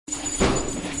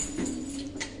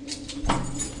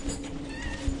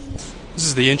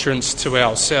is the entrance to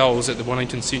our cells at the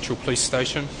Wellington Central Police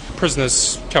Station.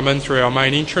 Prisoners come in through our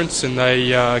main entrance and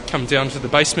they come down to the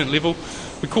basement level.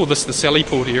 We call this the Sally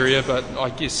Port area, but I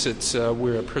guess it's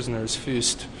where a prisoner is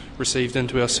first received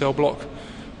into our cell block.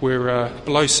 We're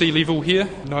below sea level here,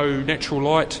 no natural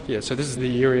light. Yeah, so this is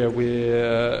the area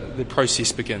where the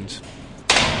process begins.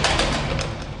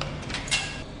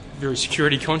 Very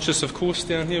security conscious, of course,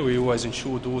 down here. We always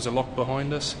ensure doors are locked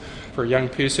behind us. For a young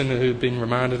person who had been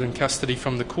remanded in custody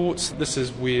from the courts, this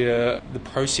is where the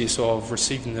process of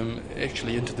receiving them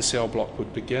actually into the cell block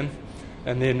would begin.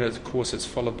 And then, of course, it's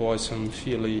followed by some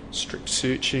fairly strict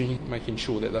searching, making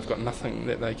sure that they've got nothing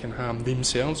that they can harm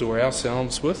themselves or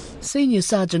ourselves with. Senior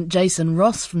Sergeant Jason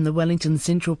Ross from the Wellington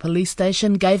Central Police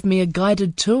Station gave me a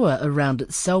guided tour around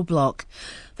its cell block.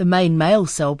 The main male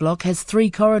cell block has 3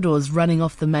 corridors running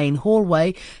off the main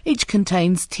hallway. Each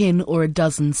contains 10 or a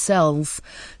dozen cells.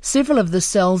 Several of the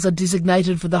cells are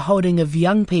designated for the holding of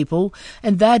young people,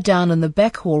 and they're down in the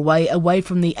back hallway away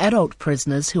from the adult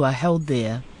prisoners who are held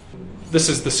there. This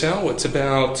is the cell. It's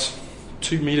about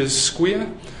 2 metres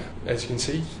square. As you can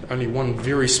see, only one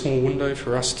very small window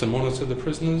for us to monitor the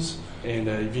prisoners, and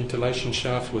a ventilation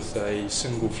shaft with a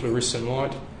single fluorescent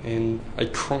light and a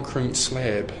concrete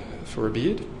slab for a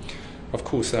bed. Of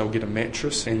course, they'll get a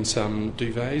mattress and some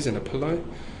duvets and a pillow,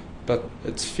 but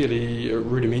it's fairly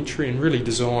rudimentary and really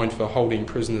designed for holding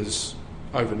prisoners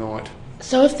overnight.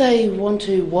 So if they want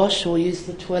to wash or use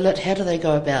the toilet, how do they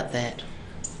go about that?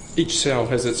 Each cell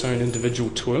has its own individual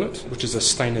toilet, which is a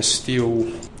stainless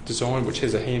steel design which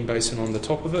has a hand basin on the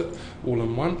top of it, all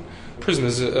in one.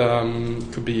 Prisoners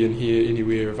could be in here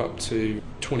anywhere of up to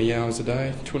 20 hours a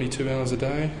day, 22 hours a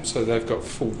day, so they've got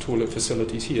full toilet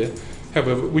facilities here.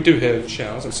 However, we do have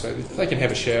showers, so they can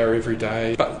have a shower every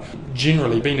day, but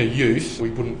generally, being a youth, we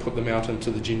wouldn't put them out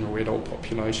into the general adult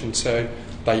population, so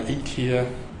they eat here,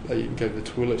 they go to the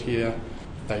toilet here,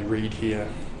 they read here,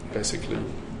 basically.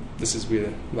 This is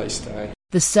where they stay.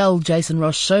 The cell Jason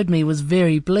Ross showed me was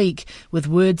very bleak, with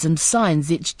words and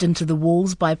signs etched into the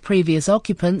walls by previous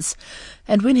occupants,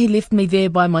 and when he left me there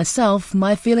by myself,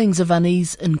 my feelings of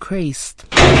unease increased.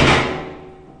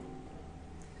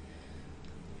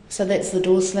 So that's the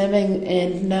door slamming,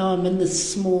 and now I'm in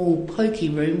this small pokey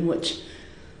room, which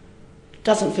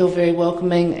doesn't feel very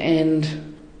welcoming,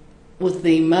 and with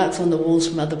the marks on the walls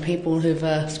from other people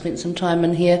who've spent some time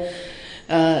in here,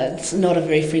 it's not a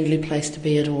very friendly place to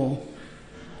be at all.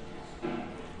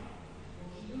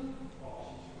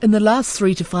 In the last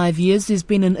 3 to 5 years, there's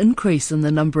been an increase in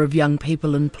the number of young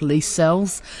people in police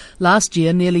cells. Last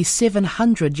year, nearly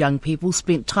 700 young people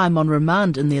spent time on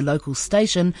remand in their local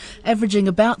station, averaging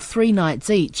about 3 nights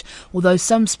each, although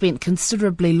some spent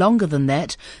considerably longer than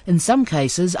that, in some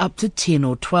cases up to 10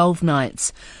 or 12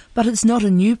 nights. But it's not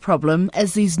a new problem,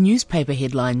 as these newspaper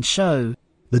headlines show.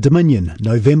 The Dominion,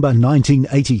 November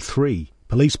 1983.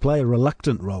 Police play a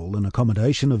reluctant role in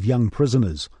accommodation of young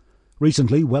prisoners.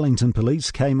 Recently, Wellington Police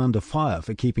came under fire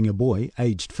for keeping a boy,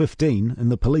 aged 15, in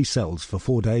the police cells for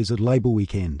 4 days at Labour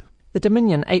weekend. The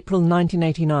Dominion, April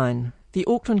 1989. The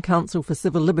Auckland Council for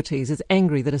Civil Liberties is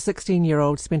angry that a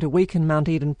 16-year-old spent a week in Mount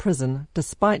Eden prison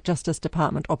despite Justice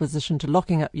Department opposition to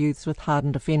locking up youths with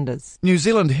hardened offenders. New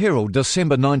Zealand Herald,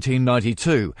 December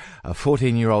 1992. A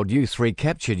 14-year-old youth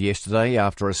recaptured yesterday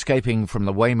after escaping from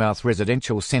the Weymouth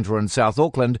Residential Centre in South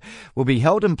Auckland will be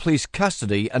held in police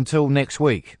custody until next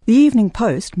week. The Evening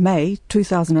Post, May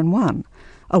 2001.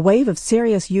 A wave of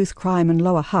serious youth crime in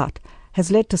Lower Hutt has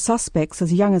led to suspects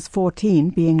as young as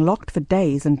 14 being locked for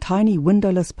days in tiny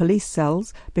windowless police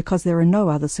cells because there are no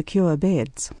other secure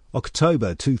beds.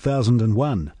 October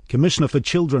 2001. Commissioner for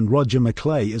Children Roger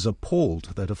McClay is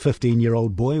appalled that a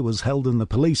 15-year-old boy was held in the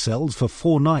police cells for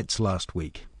 4 nights last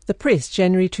week. The Press,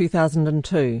 January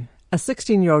 2002. A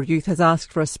 16-year-old youth has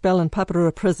asked for a spell in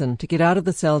Paparoa Prison to get out of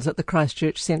the cells at the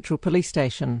Christchurch Central Police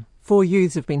Station. 4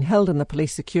 youths have been held in the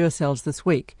police secure cells this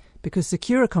week because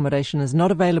secure accommodation is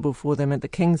not available for them at the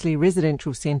Kingsley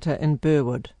Residential Centre in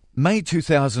Burwood. May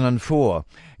 2004.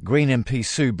 Green MP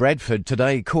Sue Bradford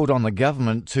today called on the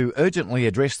government to urgently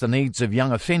address the needs of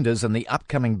young offenders in the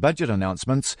upcoming budget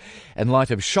announcements. In light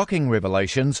of shocking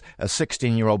revelations, a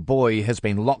 16-year-old boy has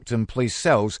been locked in police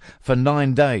cells for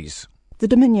 9 days. The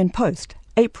Dominion Post,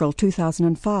 April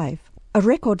 2005. A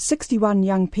record 61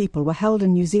 young people were held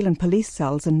in New Zealand police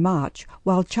cells in March,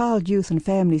 while Child, Youth and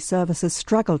Family Services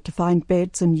struggled to find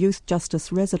beds in youth justice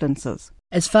residences.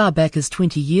 As far back as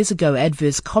 20 years ago,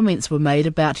 adverse comments were made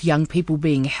about young people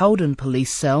being held in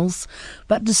police cells.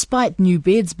 But despite new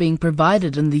beds being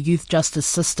provided in the youth justice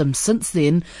system since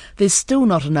then, there's still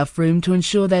not enough room to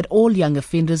ensure that all young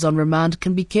offenders on remand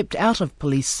can be kept out of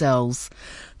police cells.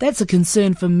 That's a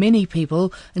concern for many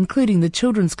people, including the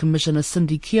Children's Commissioner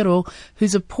Cindy Kero,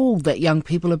 who's appalled that young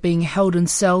people are being held in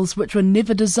cells which were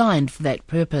never designed for that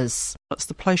purpose. It's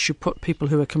the place you put people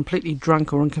who are completely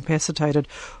drunk or incapacitated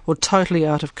or totally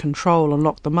out of control and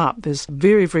lock them up. There's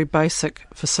very, very basic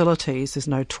facilities. There's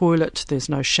no toilet, there's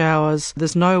no showers.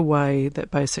 There's no way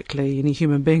that basically any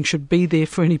human being should be there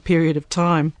for any period of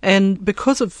time. And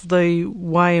because of the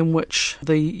way in which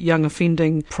the young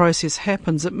offending process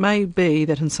happens, it may be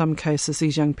that in some cases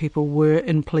these young people were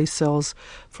in police cells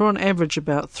for on average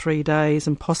about 3 days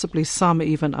and possibly some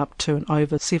even up to and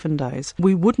over 7 days.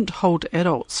 We wouldn't hold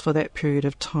adults for that period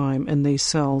of time in these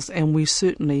cells, and we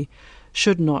certainly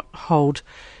should not hold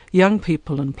young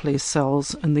people in police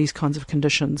cells in these kinds of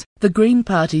conditions. The Green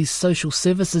Party's Social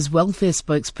Services Welfare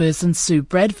spokesperson Sue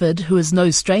Bradford, who is no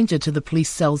stranger to the police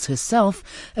cells herself,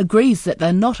 agrees that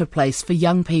they're not a place for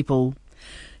young people.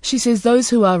 She says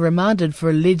those who are remanded for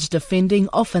alleged offending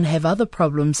often have other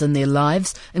problems in their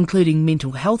lives, including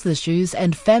mental health issues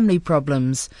and family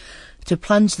problems. To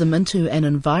plunge them into an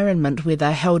environment where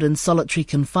they're held in solitary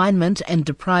confinement and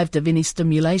deprived of any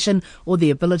stimulation or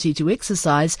the ability to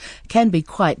exercise can be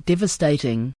quite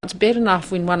devastating. It's bad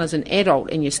enough when one is an adult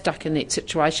and you're stuck in that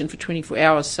situation for 24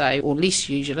 hours, say, or less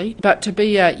usually. But to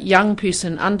be a young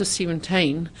person under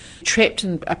 17, trapped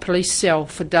in a police cell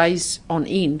for days on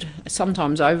end,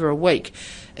 sometimes over a week,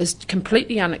 is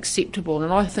completely unacceptable,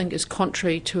 and I think is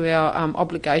contrary to our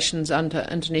obligations under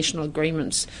international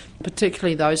agreements,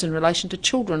 particularly those in relation to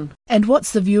children. And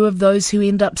what's the view of those who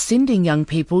end up sending young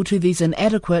people to these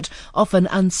inadequate, often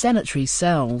unsanitary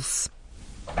cells?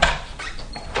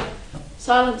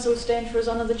 Silence will stand for His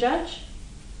Honour the Judge.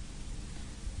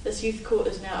 This youth court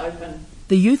is now open.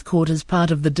 The Youth Court is part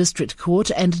of the District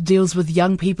Court and deals with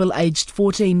young people aged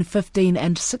 14, 15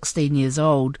 and 16 years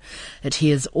old. It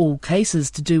hears all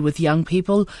cases to do with young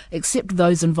people, except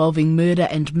those involving murder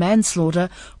and manslaughter,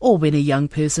 or when a young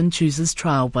person chooses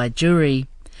trial by jury.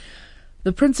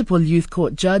 The principal Youth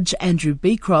Court judge, Andrew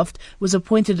Beecroft, was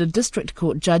appointed a District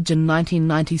Court judge in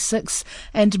 1996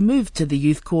 and moved to the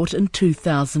Youth Court in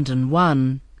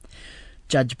 2001.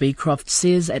 Judge Beecroft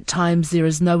says at times there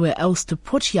is nowhere else to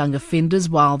put young offenders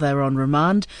while they're on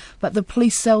remand, but the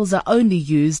police cells are only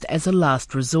used as a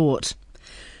last resort.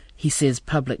 He says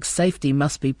public safety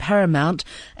must be paramount,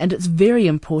 and it's very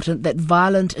important that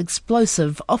violent,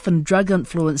 explosive, often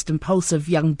drug-influenced, impulsive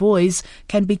young boys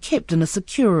can be kept in a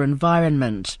secure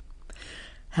environment.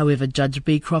 However, Judge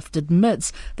Beecroft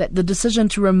admits that the decision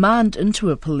to remand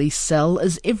into a police cell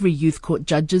is every youth court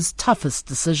judge's toughest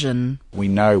decision. We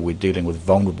know we're dealing with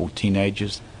vulnerable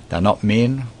teenagers. They're not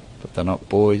men, but they're not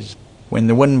boys. When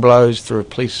the wind blows through a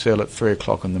police cell at 3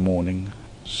 o'clock in the morning,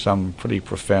 some pretty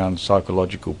profound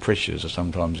psychological pressures are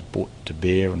sometimes brought to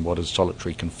bear in what is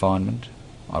solitary confinement.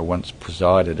 I once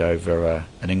presided over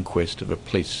an inquest of a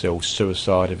police cell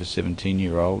suicide of a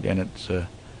 17-year-old, and it's a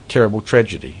terrible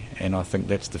tragedy, and I think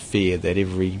that's the fear that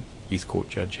every youth court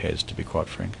judge has, to be quite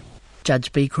frank.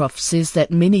 Judge Beecroft says that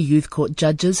many youth court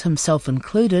judges, himself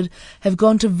included, have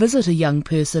gone to visit a young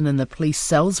person in the police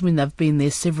cells when they've been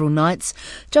there several nights,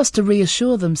 just to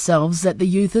reassure themselves that the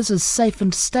youth is as safe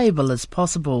and stable as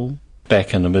possible.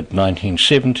 Back in the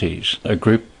mid-1970s, a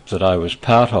group that I was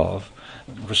part of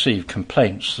received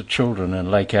complaints that children in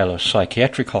Lake Alice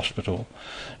Psychiatric Hospital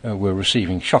were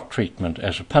receiving shock treatment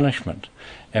as a punishment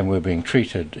and were being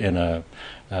treated in a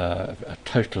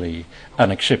totally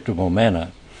unacceptable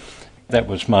manner. That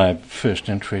was my first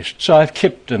interest. So I've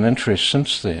kept an interest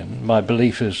since then. My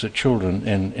belief is that children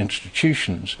in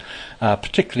institutions are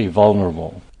particularly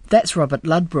vulnerable. That's Robert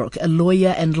Ludbrook, a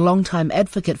lawyer and long-time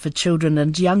advocate for children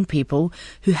and young people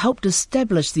who helped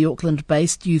establish the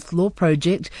Auckland-based Youth Law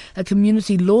Project, a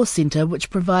community law centre which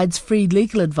provides free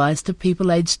legal advice to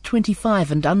people aged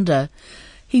 25 and under.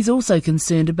 He's also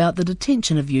concerned about the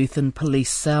detention of youth in police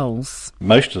cells.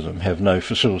 Most of them have no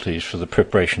facilities for the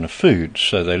preparation of food,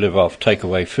 so they live off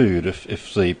takeaway food.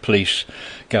 If the police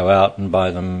go out and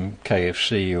buy them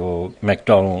KFC or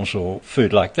McDonald's or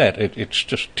food like that, it's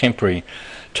just temporary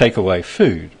takeaway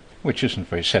food, which isn't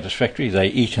very satisfactory. They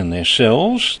eat in their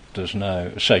cells. There's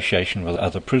no association with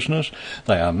other prisoners.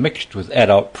 They are mixed with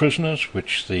adult prisoners,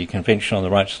 which the Convention on the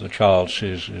Rights of the Child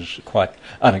says is quite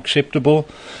unacceptable.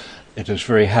 It is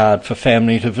very hard for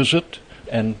family to visit,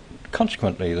 and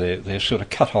consequently they're sort of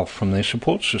cut off from their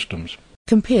support systems.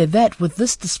 Compare that with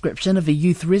this description of a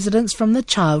youth residence from the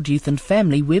Child, Youth and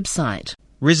Family website.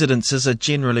 Residences are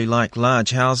generally like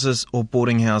large houses or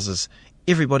boarding houses.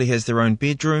 Everybody has their own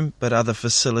bedroom, but other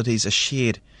facilities are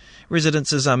shared.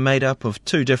 Residences are made up of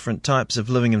two different types of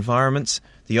living environments,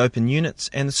 the open units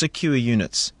and the secure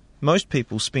units. Most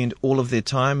people spend all of their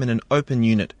time in an open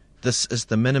unit. This is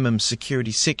the minimum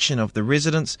security section of the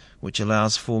residence, which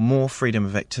allows for more freedom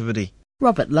of activity.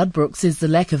 Robert Ludbrook says the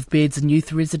lack of beds in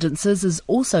youth residences is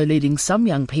also leading some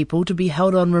young people to be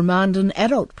held on remand in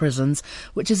adult prisons,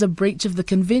 which is a breach of the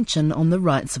Convention on the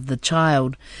Rights of the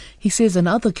Child. He says in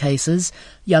other cases,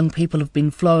 young people have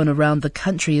been flown around the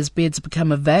country as beds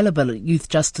become available at youth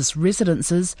justice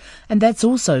residences, and that's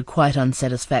also quite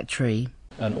unsatisfactory.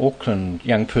 An Auckland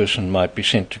young person might be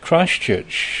sent to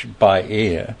Christchurch by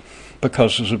air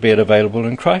because there's a bed available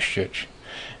in Christchurch.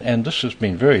 And this has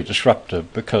been very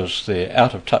disruptive because they're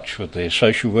out of touch with their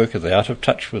social worker, they're out of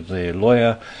touch with their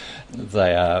lawyer,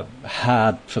 they are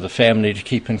hard for the family to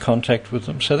keep in contact with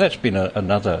them. So that's been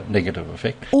another negative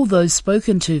effect. All those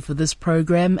spoken to for this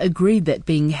program agreed that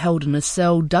being held in a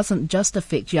cell doesn't just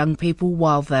affect young people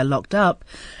while they're locked up,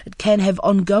 it can have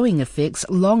ongoing effects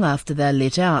long after they're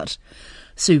let out.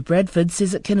 Sue Bradford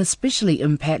says it can especially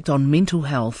impact on mental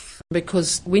health.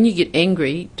 Because when you get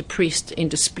angry, depressed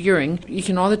and despairing, you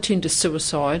can either turn to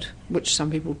suicide, which some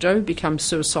people do, become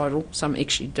suicidal, some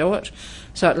actually do it.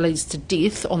 So it leads to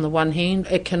death on the one hand.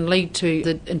 It can lead to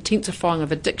the intensifying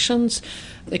of addictions.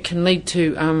 It can lead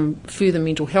to further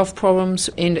mental health problems,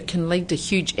 and it can lead to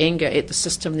huge anger at the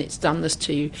system that's done this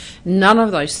to you. None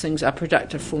of those things are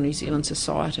productive for New Zealand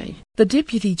society. The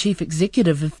Deputy Chief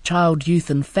Executive of Child, Youth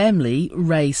and Family,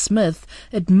 Ray Smith,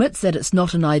 admits that it's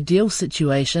not an ideal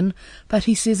situation, but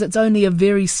he says it's only a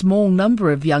very small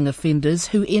number of young offenders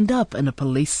who end up in a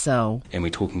police cell. And we're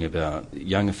talking about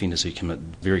young offenders who commit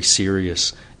very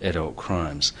serious adult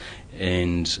crimes,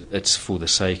 and it's for the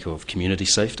sake of community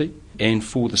safety and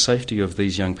for the safety of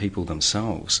these young people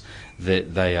themselves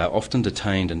that they are often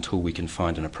detained until we can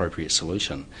find an appropriate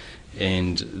solution,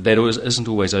 and that isn't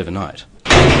always overnight.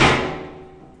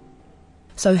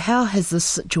 So how has this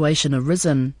situation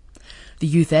arisen? The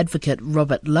youth advocate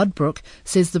Robert Ludbrook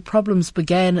says the problems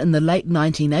began in the late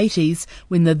 1980s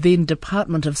when the then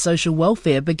Department of Social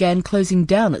Welfare began closing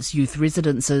down its youth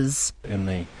residences. In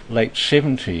the late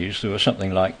 70s, there were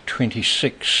something like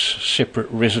 26 separate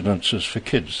residences for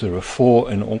kids. There were 4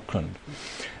 in Auckland.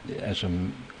 As a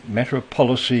matter of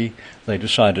policy, they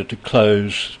decided to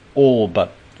close all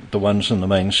but the ones in the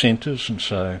main centres, and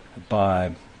so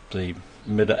by the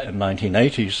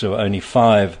mid-1980s there were only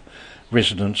 5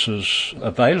 residences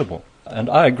available. And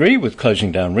I agree with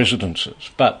closing down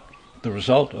residences, but the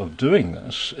result of doing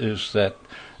this is that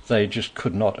they just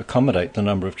could not accommodate the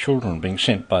number of children being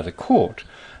sent by the court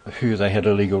who they had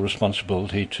a legal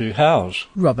responsibility to house.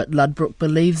 Robert Ludbrook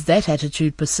believes that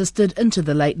attitude persisted into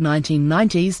the late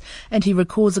 1990s, and he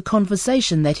recalls a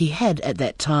conversation that he had at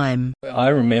that time. I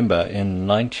remember in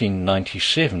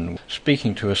 1997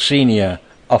 speaking to a senior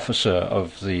officer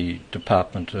of the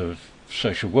Department of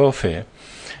Social Welfare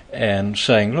and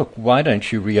saying, look, why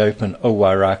don't you reopen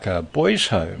Owairaka Boys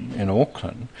Home in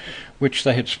Auckland, which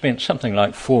they had spent something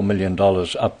like $4 million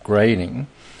upgrading,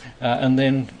 and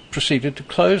then proceeded to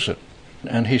close it.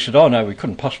 And he said, oh no, we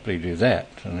couldn't possibly do that.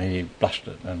 And he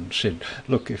blustered and said,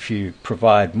 look, if you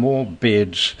provide more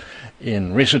beds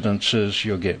in residences,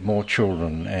 you'll get more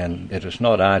children, and it is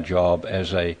not our job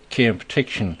as a care and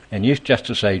protection and youth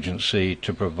justice agency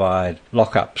to provide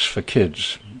lockups for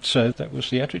kids. So that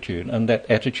was the attitude, and that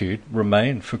attitude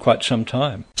remained for quite some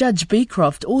time. Judge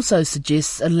Beecroft also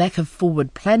suggests a lack of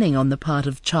forward planning on the part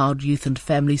of Child, Youth and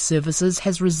Family Services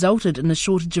has resulted in a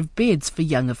shortage of beds for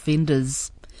young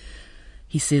offenders.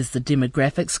 He says the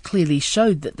demographics clearly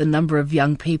showed that the number of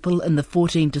young people in the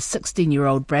 14 to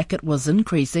 16-year-old bracket was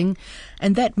increasing,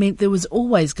 and that meant there was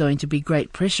always going to be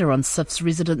great pressure on SIF's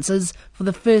residences for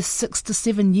the first 6 to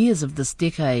 7 years of this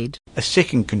decade. A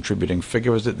second contributing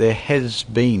figure is that there has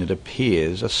been, it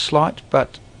appears, a slight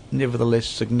but nevertheless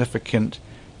significant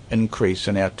increase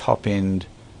in our top-end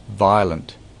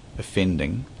violent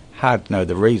offending. Hard to know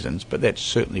the reasons, but that's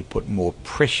certainly put more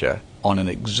pressure on an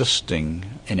existing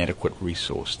inadequate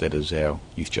resource, that is our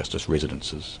youth justice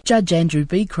residences. Judge Andrew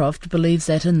Beecroft believes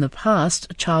that in the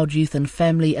past, Child, Youth and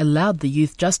Family allowed the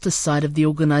youth justice side of the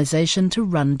organisation to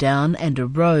run down and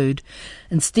erode.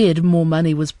 Instead, more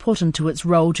money was put into its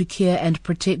role to care and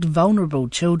protect vulnerable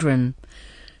children.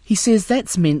 He says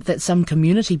that's meant that some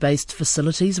community-based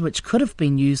facilities which could have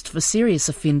been used for serious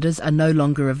offenders are no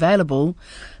longer available.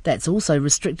 That's also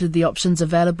restricted the options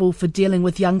available for dealing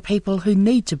with young people who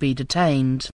need to be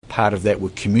detained. Part of that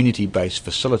were community-based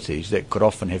facilities that could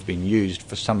often have been used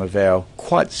for some of our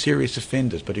quite serious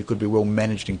offenders, but who could be well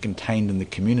managed and contained in the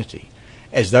community.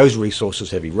 As those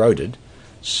resources have eroded,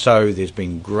 so there's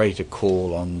been greater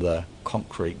call on the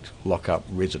concrete lock-up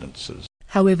residences.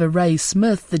 However, Ray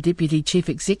Smith, the Deputy Chief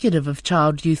Executive of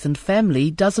Child, Youth and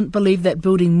Family, doesn't believe that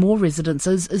building more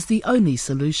residences is the only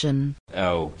solution.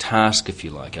 Our task, if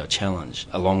you like, our challenge,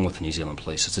 along with the New Zealand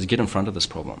Police, is to get in front of this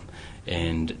problem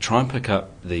and try and pick up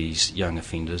these young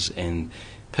offenders and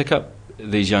pick up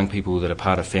these young people that are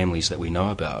part of families that we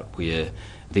know about where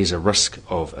there's a risk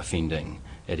of offending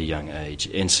at a young age,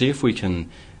 and see if we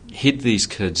can head these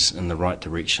kids in the right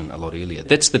direction a lot earlier.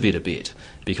 That's the better bet,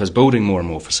 because building more and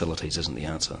more facilities isn't the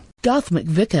answer. Garth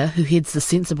McVicker, who heads the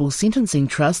Sensible Sentencing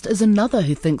Trust, is another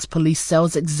who thinks police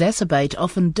cells exacerbate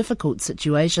often difficult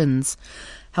situations.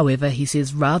 However, he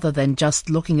says rather than just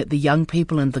looking at the young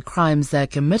people and the crimes they're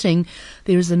committing,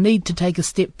 there is a need to take a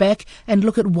step back and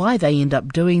look at why they end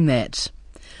up doing that.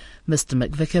 Mr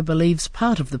McVicker believes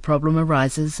part of the problem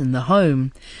arises in the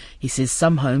home. He says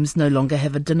some homes no longer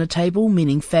have a dinner table,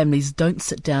 meaning families don't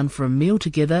sit down for a meal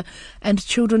together, and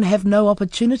children have no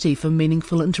opportunity for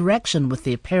meaningful interaction with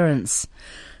their parents.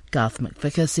 Garth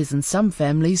McVicker says in some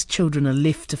families children are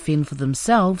left to fend for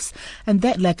themselves, and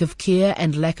that lack of care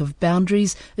and lack of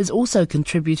boundaries is also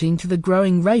contributing to the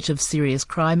growing rate of serious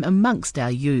crime amongst our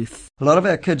youth. A lot of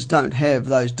our kids don't have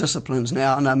those disciplines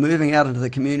now and are moving out into the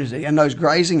community, and those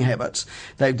grazing habits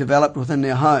they've developed within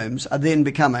their homes are then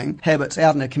becoming habits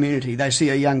out in the community. They see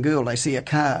a young girl, they see a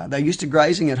car, they're used to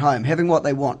grazing at home, having what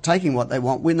they want, taking what they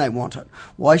want when they want it.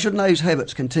 Why shouldn't those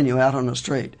habits continue out on the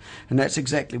street? And that's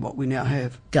exactly what we now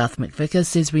have. Garth McVicker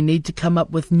says we need to come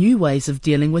up with new ways of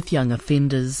dealing with young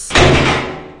offenders.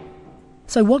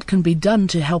 So what can be done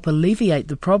to help alleviate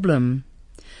the problem?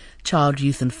 Child,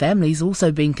 Youth and Families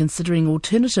also been considering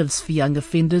alternatives for young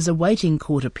offenders awaiting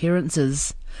court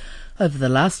appearances. Over the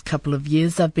last couple of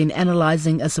years they've been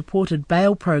analysing a supported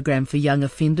bail program for young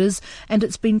offenders, and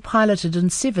it's been piloted in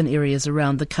 7 areas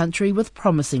around the country with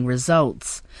promising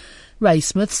results. Ray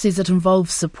Smith says it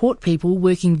involves support people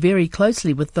working very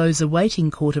closely with those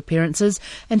awaiting court appearances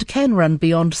and can run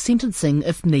beyond sentencing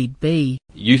if need be.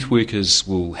 Youth workers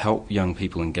will help young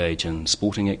people engage in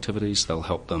sporting activities, they'll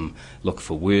help them look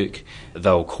for work,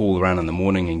 they'll call around in the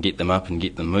morning and get them up and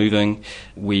get them moving.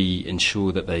 We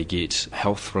ensure that they get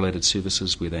health-related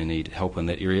services where they need help in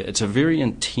that area. It's a very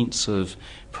intensive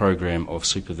program of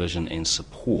supervision and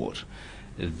support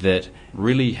that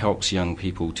really helps young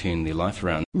people turn their life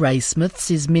around. Ray Smith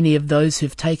says many of those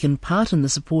who've taken part in the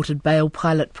supported bail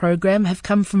pilot program have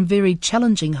come from very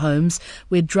challenging homes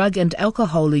where drug and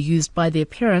alcohol are used by their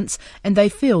parents, and they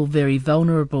feel very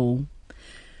vulnerable.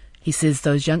 He says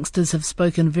those youngsters have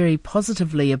spoken very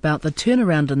positively about the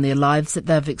turnaround in their lives that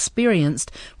they've experienced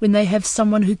when they have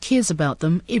someone who cares about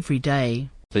them every day.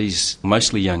 These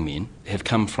mostly young men have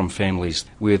come from families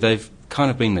where they've kind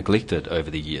of been neglected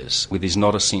over the years, where there's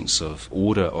not a sense of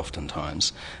order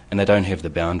oftentimes, and they don't have the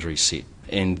boundaries set,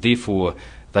 and therefore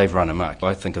they've run amok.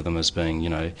 I think of them as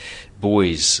being,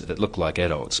 boys that look like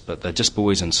adults, but they're just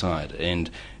boys inside. And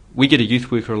we get a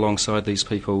youth worker alongside these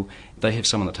people. They have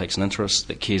someone that takes an interest,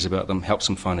 that cares about them, helps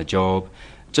them find a job,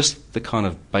 just the kind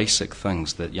of basic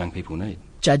things that young people need.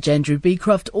 Judge Andrew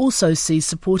Beecroft also sees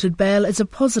supported bail as a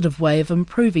positive way of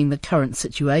improving the current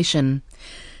situation.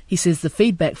 He says the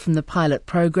feedback from the pilot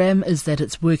program is that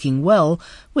it's working well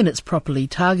when it's properly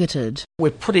targeted.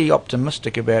 We're pretty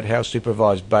optimistic about how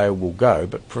supervised bail will go,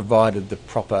 but provided the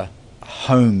proper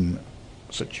home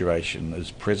situation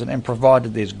is present and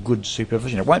provided there's good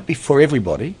supervision. It won't be for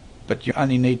everybody, but you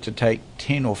only need to take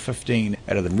 10 or 15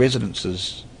 out of the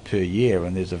residences per year,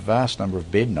 and there's a vast number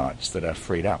of bed nights that are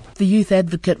freed up. The youth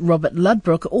advocate Robert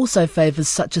Ludbrook also favours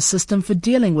such a system for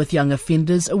dealing with young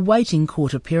offenders awaiting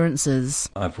court appearances.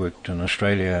 I've worked in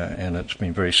Australia and it's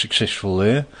been very successful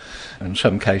there. In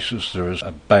some cases there is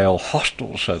a bail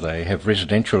hostel, so they have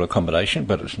residential accommodation,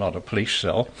 but it's not a police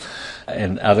cell.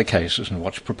 In other cases, and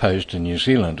what's proposed in New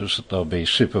Zealand, is that they'll be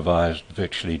supervised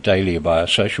virtually daily by a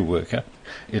social worker.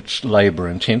 It's labour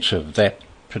intensive, that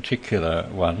particular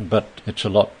one, but it's a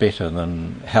lot better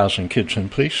than housing kids in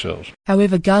police cells.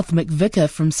 However, Garth McVicker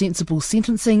from Sensible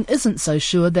Sentencing isn't so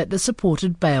sure that the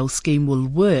supported bail scheme will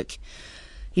work.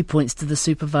 He points to the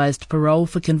supervised parole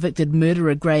for convicted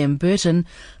murderer Graham Burton,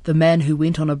 the man who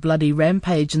went on a bloody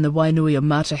rampage in the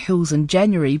Wainuiomata Hills in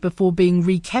January before being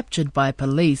recaptured by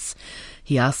police.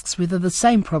 He asks whether the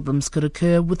same problems could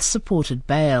occur with supported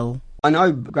bail. I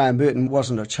know Graham Burton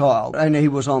wasn't a child and he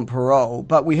was on parole,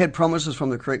 but we had promises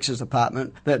from the Corrections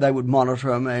Department that they would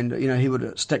monitor him and he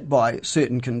would stick by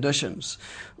certain conditions.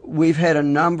 We've had a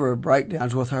number of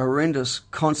breakdowns with horrendous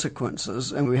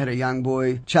consequences, and we had a young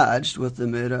boy charged with the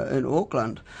murder in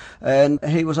Auckland and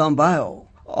he was on bail.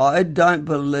 I don't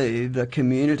believe the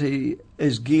community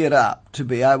is geared up to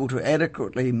be able to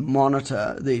adequately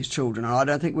monitor these children, and I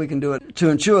don't think we can do it to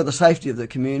ensure the safety of the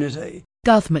community.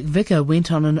 Garth McVicker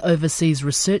went on an overseas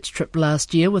research trip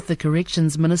last year with the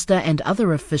Corrections Minister and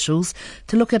other officials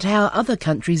to look at how other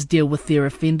countries deal with their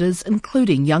offenders,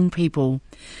 including young people.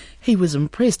 He was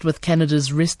impressed with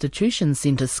Canada's Restitution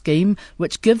Centre scheme,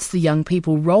 which gives the young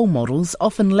people role models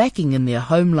often lacking in their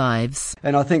home lives.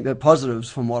 And I think the positives,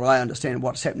 from what I understand,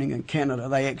 what's happening in Canada,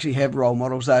 they actually have role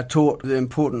models. They're taught the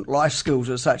important life skills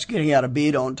as such, getting out of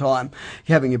bed on time,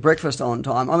 having your breakfast on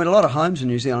time. I mean, a lot of homes in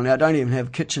New Zealand now don't even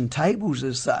have kitchen tables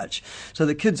as such. So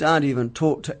the kids aren't even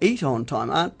taught to eat on time,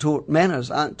 aren't taught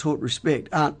manners, aren't taught respect,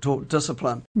 aren't taught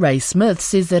discipline. Ray Smith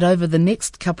says that over the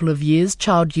next couple of years,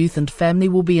 Child, Youth and Family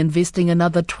will be investing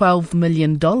another $12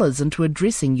 million into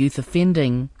addressing youth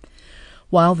offending.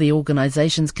 While the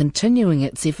organisation's continuing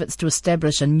its efforts to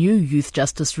establish a new youth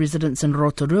justice residence in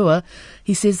Rotorua,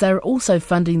 he says they are also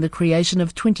funding the creation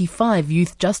of 25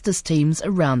 youth justice teams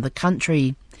around the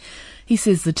country. He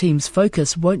says the team's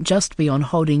focus won't just be on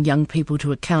holding young people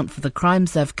to account for the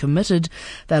crimes they've committed,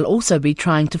 they'll also be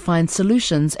trying to find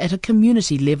solutions at a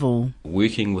community level.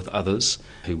 Working with others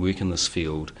who work in this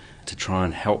field to try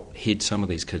and help head some of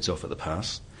these kids off at the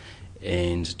pass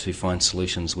and to find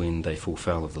solutions when they fall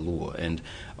foul of the law. And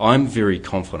I'm very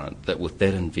confident that with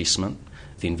that investment,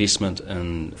 the investment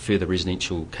in further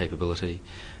residential capability,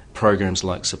 programs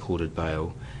like supported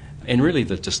bail, and really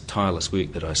the just tireless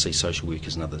work that I see social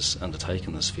workers and others undertake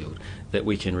in this field, that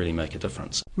we can really make a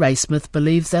difference. Ray Smith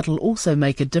believes that'll also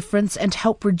make a difference and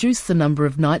help reduce the number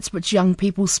of nights which young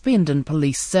people spend in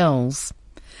police cells.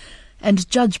 And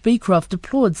Judge Beecroft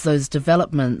applauds those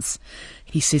developments.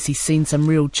 He says he's seen some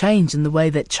real change in the way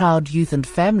that Child, Youth and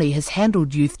Family has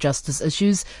handled youth justice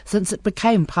issues since it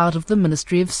became part of the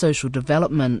Ministry of Social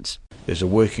Development. There's a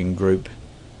working group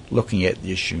looking at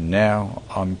the issue now.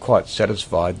 I'm quite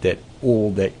satisfied that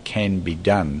all that can be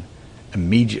done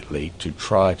immediately to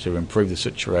try to improve the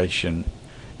situation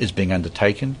is being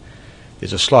undertaken.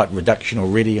 There's a slight reduction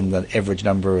already in the average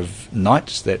number of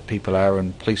nights that people are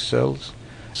in police cells.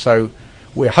 So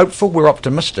we're hopeful, we're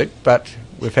optimistic, but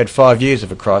we've had 5 years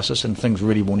of a crisis and things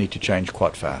really will need to change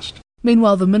quite fast.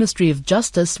 Meanwhile, the Ministry of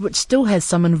Justice, which still has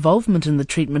some involvement in the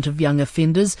treatment of young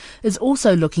offenders, is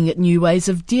also looking at new ways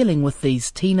of dealing with these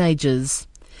teenagers.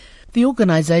 The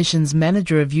organisation's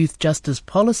Manager of Youth Justice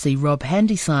Policy, Rob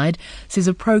Handyside, says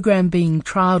a program being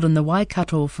trialled in the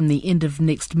Waikato from the end of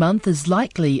next month is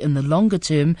likely, in the longer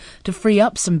term, to free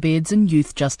up some beds in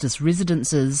youth justice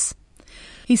residences.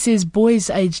 He says boys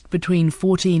aged between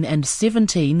 14 and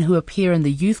 17 who appear in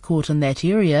the youth court in that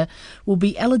area will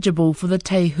be eligible for the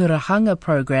Te Hurahanga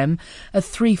program, a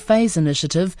 3-phase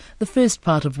initiative, the first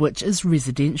part of which is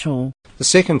residential. The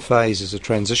second phase is a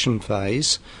transition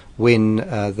phase when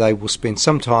they will spend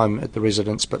some time at the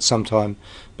residence but some time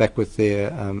back with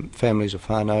their families or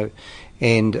whānau.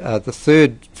 And the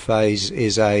third phase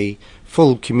is a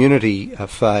full community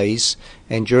phase,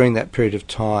 and during that period of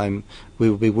time we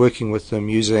will be working with them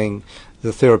using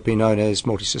the therapy known as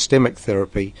multisystemic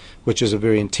therapy, which is a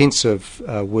very intensive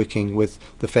working with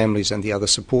the families and the other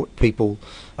support people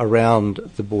around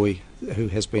the boy who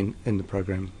has been in the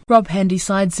program. Rob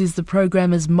Handyside says the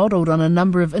program is modelled on a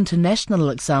number of international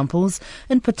examples,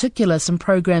 in particular some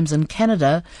programs in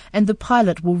Canada, and the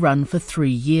pilot will run for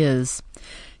 3 years.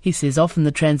 He says often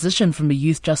the transition from a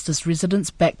youth justice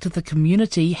residence back to the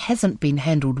community hasn't been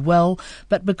handled well,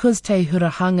 but because Te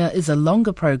Hurahanga is a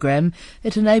longer program,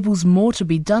 it enables more to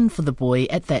be done for the boy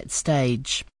at that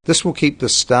stage. This will keep the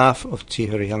staff of Te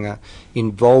Hurahanga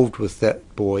involved with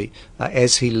that boy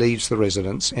as he leaves the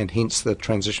residence, and hence the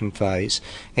transition phase.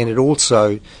 And it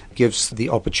also gives the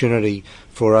opportunity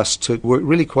for us to work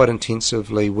really quite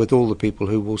intensively with all the people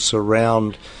who will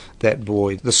surround that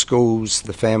boy, the schools,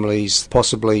 the families,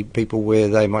 possibly people where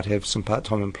they might have some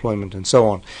part-time employment and so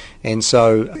on. And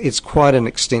so it's quite an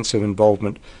extensive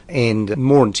involvement and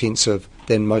more intensive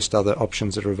than most other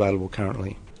options that are available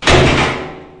currently.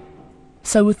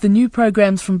 So with the new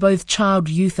programs from both Child,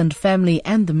 Youth and Family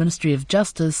and the Ministry of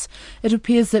Justice, it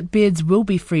appears that beds will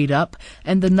be freed up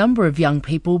and the number of young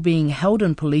people being held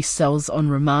in police cells on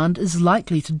remand is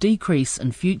likely to decrease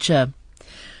in future.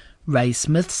 Ray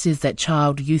Smith says that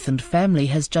Child, Youth and Family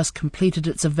has just completed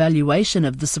its evaluation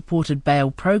of the supported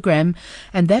bail program,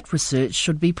 and that research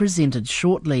should be presented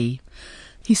shortly.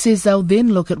 He says they'll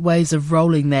then look at ways of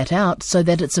rolling that out so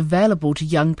that it's available to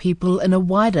young people in a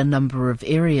wider number of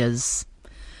areas.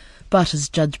 But as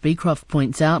Judge Beecroft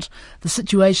points out, the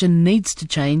situation needs to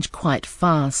change quite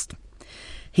fast.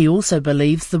 He also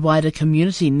believes the wider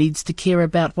community needs to care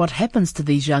about what happens to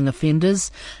these young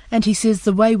offenders, and he says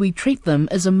the way we treat them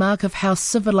is a mark of how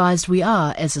civilised we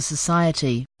are as a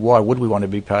society. Why would we want to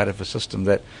be part of a system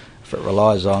that, if it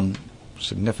relies on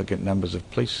significant numbers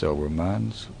of police cell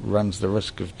remands, runs the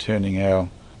risk of turning our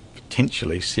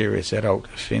potentially serious adult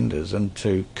offenders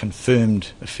into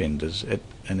confirmed offenders at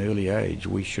an early age?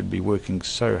 We should be working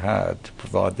so hard to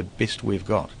provide the best we've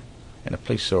got, and a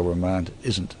police cell remand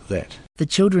isn't that. The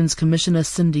Children's Commissioner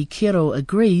Cindy Kero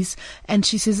agrees, and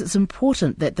she says it's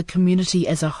important that the community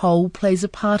as a whole plays a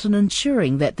part in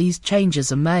ensuring that these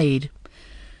changes are made.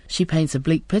 She paints a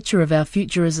bleak picture of our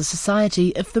future as a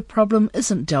society if the problem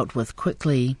isn't dealt with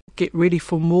quickly. Get ready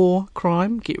for more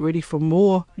crime, get ready for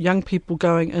more young people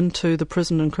going into the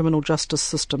prison and criminal justice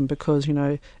system, because,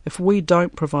 if we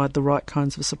don't provide the right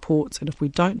kinds of supports and if we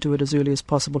don't do it as early as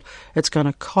possible, it's going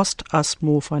to cost us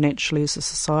more financially as a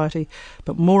society,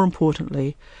 but more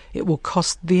importantly, it will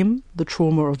cost them the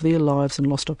trauma of their lives and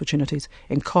lost opportunities,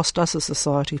 and cost us as a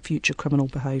society future criminal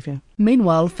behaviour.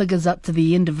 Meanwhile, figures up to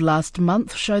the end of last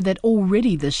month show that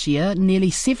already this year, nearly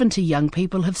 70 young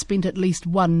people have spent at least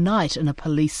one night in a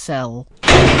police cell.